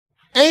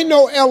Ain't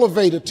no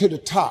elevator to the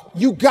top.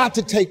 You got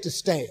to take the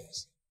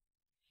stairs.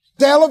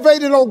 The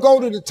elevator don't go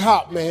to the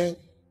top, man.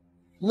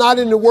 Not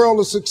in the world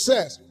of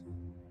success.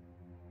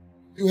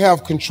 You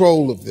have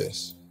control of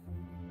this.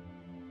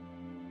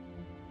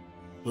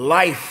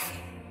 Life.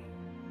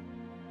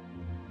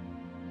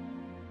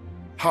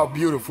 How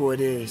beautiful it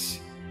is.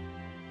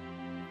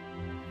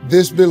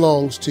 This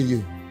belongs to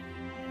you.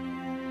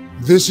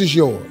 This is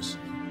yours.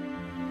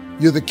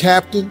 You're the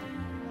captain.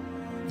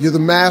 You're the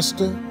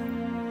master.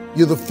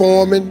 You're the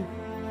foreman.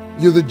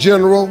 You're the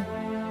general.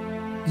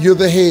 You're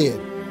the head.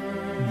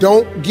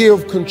 Don't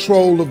give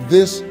control of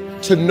this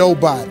to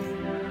nobody.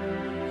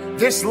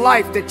 This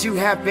life that you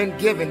have been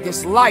given,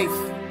 this life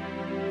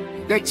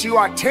that you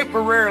are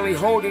temporarily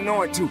holding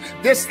on to,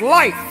 this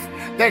life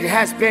that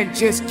has been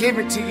just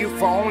given to you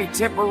for only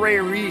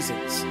temporary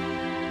reasons,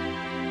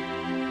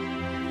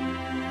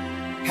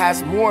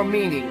 has more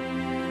meaning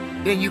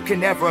than you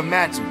can ever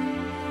imagine.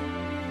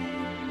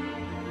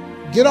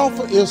 Get off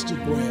of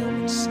Instagram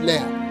and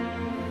Snap,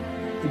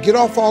 and get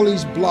off all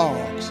these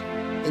blogs,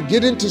 and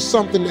get into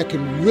something that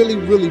can really,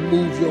 really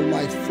move your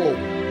life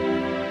forward.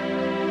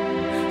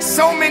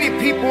 So many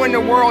people in the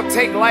world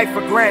take life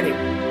for granted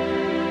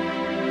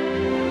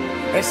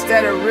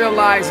instead of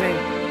realizing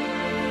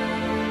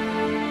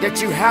that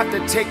you have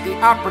to take the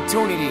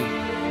opportunity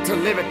to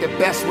live it the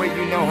best way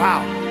you know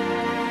how.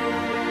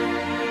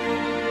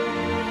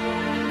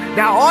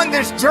 Now, on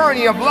this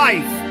journey of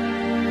life,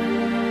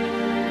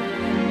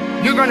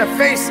 you're going to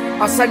face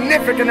a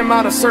significant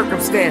amount of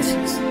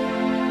circumstances,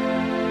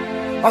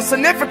 a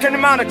significant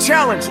amount of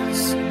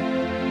challenges.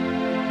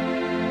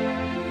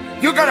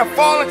 You're going to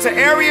fall into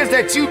areas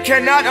that you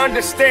cannot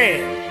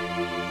understand.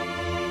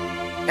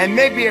 And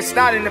maybe it's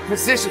not in a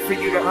position for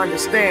you to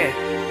understand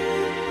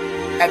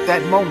at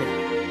that moment.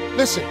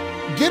 Listen,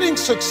 getting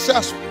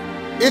successful,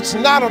 it's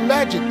not a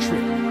magic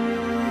trick.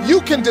 You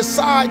can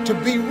decide to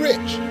be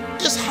rich.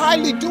 It's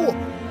highly doable.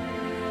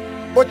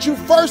 But you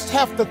first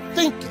have to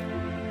think it.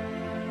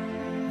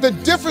 The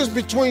difference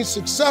between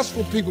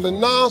successful people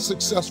and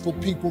non-successful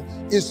people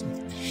is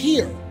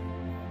here.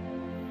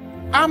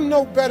 I'm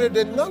no better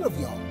than none of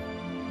y'all.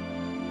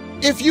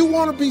 If you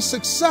want to be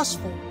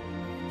successful,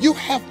 you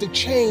have to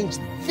change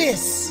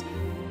this.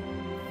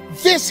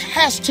 This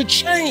has to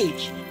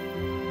change.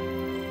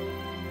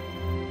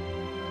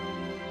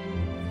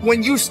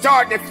 When you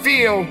start to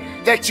feel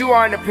that you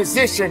are in a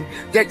position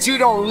that you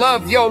don't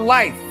love your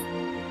life,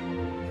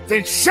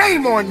 then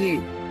shame on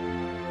you.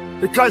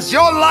 Because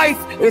your life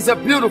is a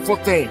beautiful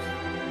thing.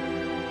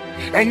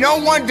 And no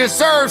one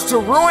deserves to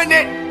ruin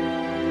it.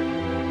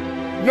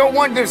 No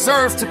one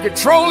deserves to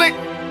control it.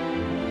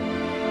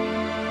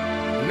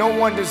 No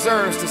one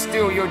deserves to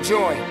steal your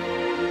joy.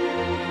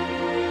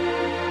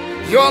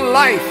 Your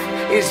life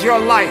is your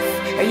life,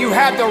 and you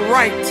have the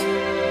right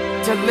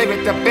to live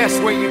it the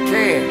best way you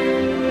can.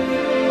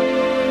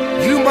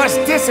 You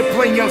must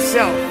discipline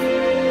yourself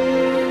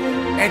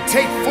and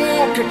take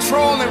full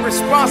control and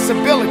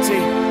responsibility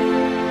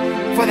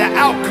for the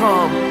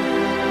outcome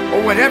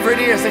or whatever it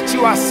is that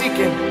you are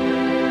seeking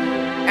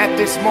at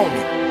this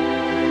moment.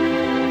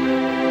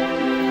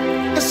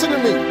 Listen to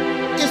me.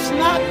 It's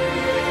not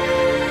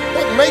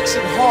what makes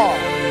it hard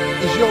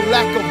is your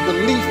lack of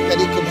belief that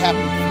it can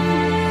happen for you.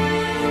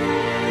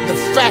 The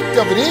fact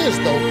of it is,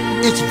 though,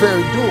 it's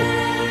very doable.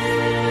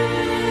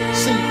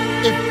 See,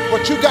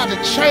 what you got to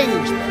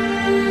change, though,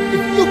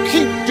 if you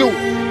keep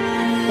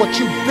doing what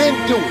you've been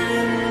doing,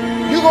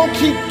 you're going to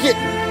keep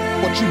getting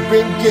what you've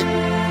been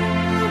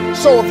getting.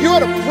 So if you're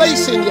at a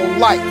place in your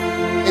life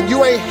and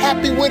you ain't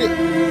happy with it,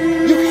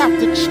 you have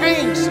to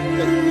change some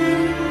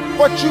things.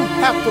 But you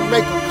have to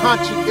make a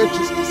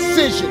conscientious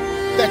decision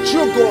that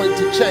you're going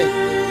to change.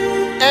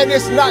 And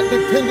it's not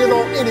dependent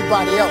on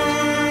anybody else.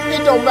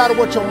 It don't matter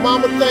what your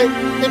mama think.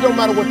 It don't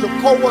matter what your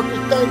coworkers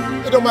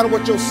think. It don't matter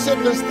what your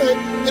siblings think.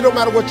 It don't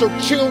matter what your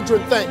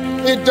children think.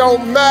 It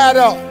don't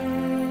matter.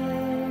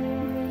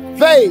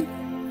 They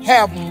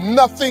have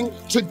nothing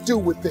to do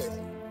with it.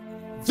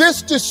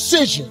 This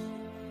decision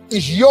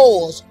is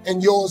yours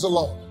and yours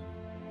alone.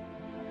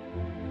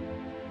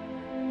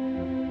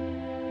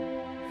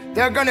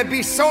 There are going to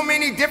be so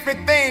many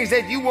different things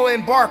that you will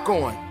embark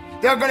on.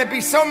 There are going to be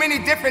so many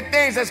different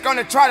things that's going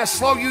to try to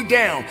slow you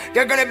down.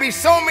 There are going to be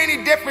so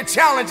many different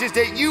challenges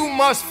that you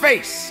must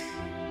face.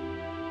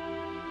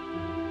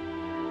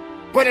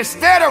 But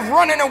instead of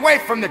running away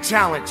from the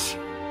challenge,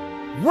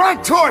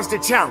 run towards the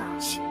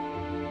challenge.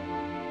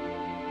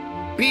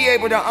 Be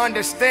able to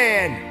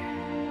understand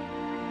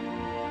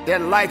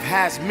that life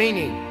has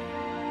meaning.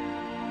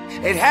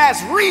 It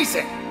has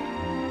reason.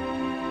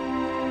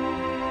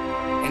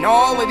 And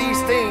all of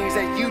these things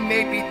that you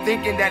may be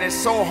thinking that is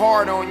so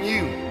hard on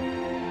you,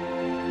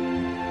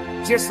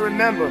 just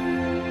remember,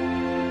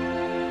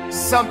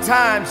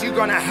 sometimes you're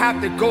gonna have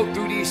to go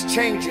through these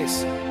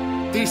changes,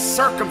 these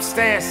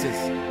circumstances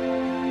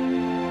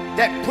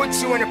that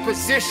puts you in a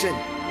position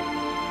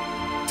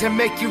to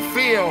make you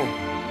feel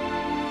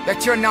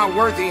that you're not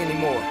worthy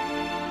anymore.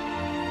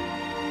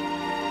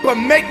 But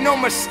make no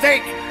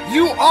mistake,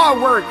 you are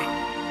worthy.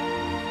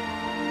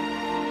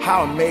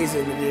 how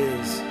amazing it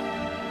is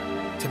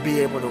to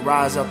be able to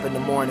rise up in the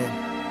morning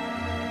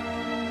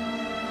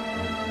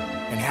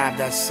and have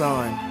that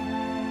sun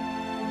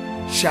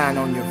shine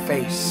on your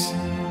face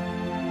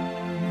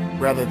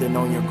rather than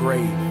on your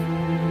grave.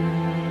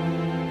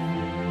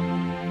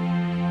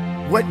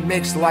 What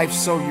makes life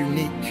so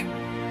unique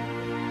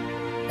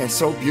and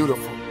so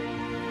beautiful?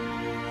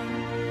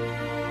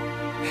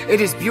 It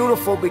is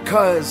beautiful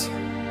because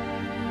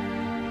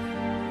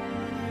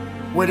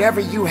whatever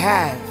you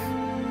have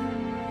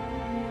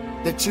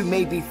that you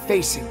may be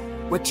facing,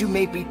 what you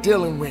may be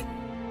dealing with,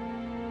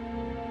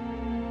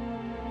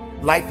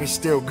 life is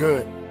still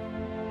good.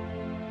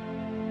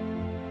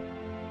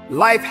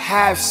 Life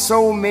has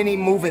so many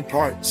moving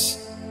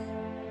parts,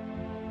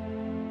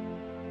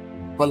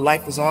 but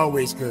life is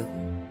always good.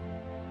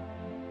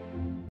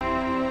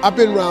 I've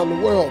been around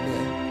the world,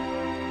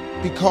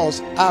 man,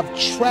 because I've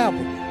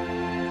traveled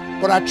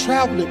it. But I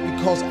traveled it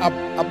because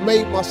I've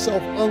made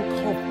myself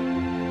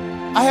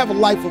uncomfortable. I have a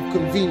life of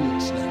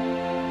convenience now.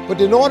 But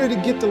in order to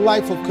get the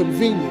life of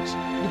convenience,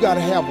 you got to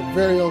have a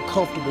very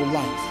uncomfortable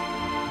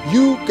life.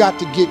 You got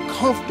to get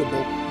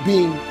comfortable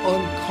being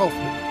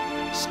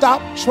uncomfortable.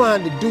 Stop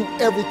trying to do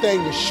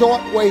everything the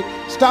short way.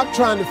 Stop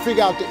trying to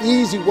figure out the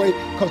easy way,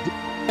 because the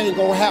ain't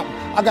gonna happen.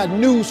 I got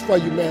news for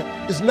you, man.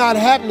 It's not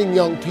happening,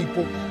 young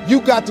people. You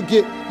got to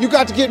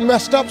get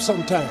messed up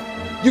sometime.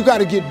 You got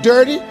to get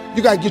dirty.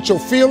 You got to get your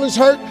feelings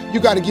hurt. You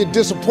got to get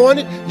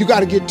disappointed. You got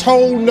to get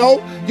told no.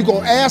 You're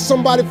going to ask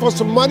somebody for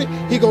some money.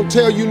 He going to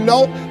tell you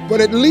no.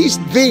 But at least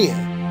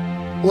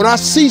then, when I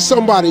see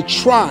somebody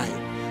trying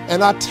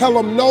and I tell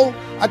them no,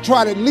 I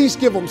try to at least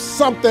give them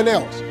something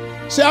else.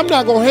 See, I'm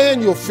not going to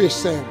hand you a fish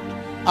sandwich.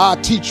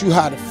 I'll teach you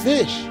how to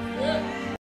fish.